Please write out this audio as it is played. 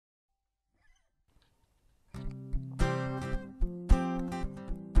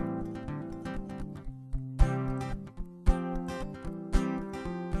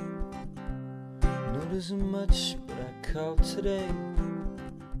It isn't much, but I called today.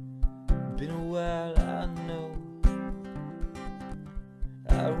 Been a while, I know.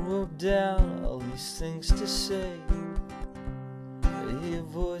 I wrote down all these things to say. I hear your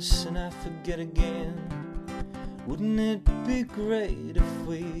voice and I forget again. Wouldn't it be great if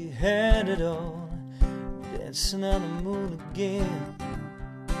we had it all, dancing on the moon again?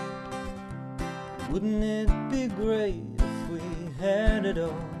 Wouldn't it be great if we had it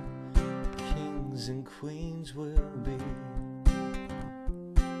all? Kings and queens will be.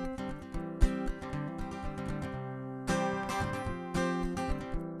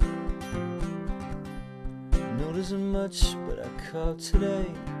 No, it isn't much, but I called today.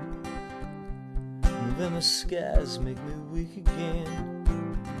 November skies make me weak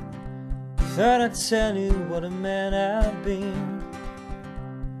again. Thought I'd tell you what a man I've been.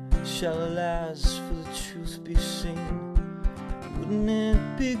 Shallow lies for the truth be seen. Wouldn't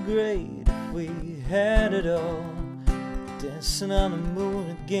it be great if we had it all, dancing on the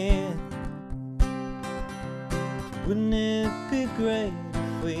moon again? Wouldn't it be great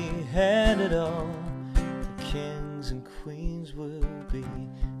if we had it all? The kings and queens will be.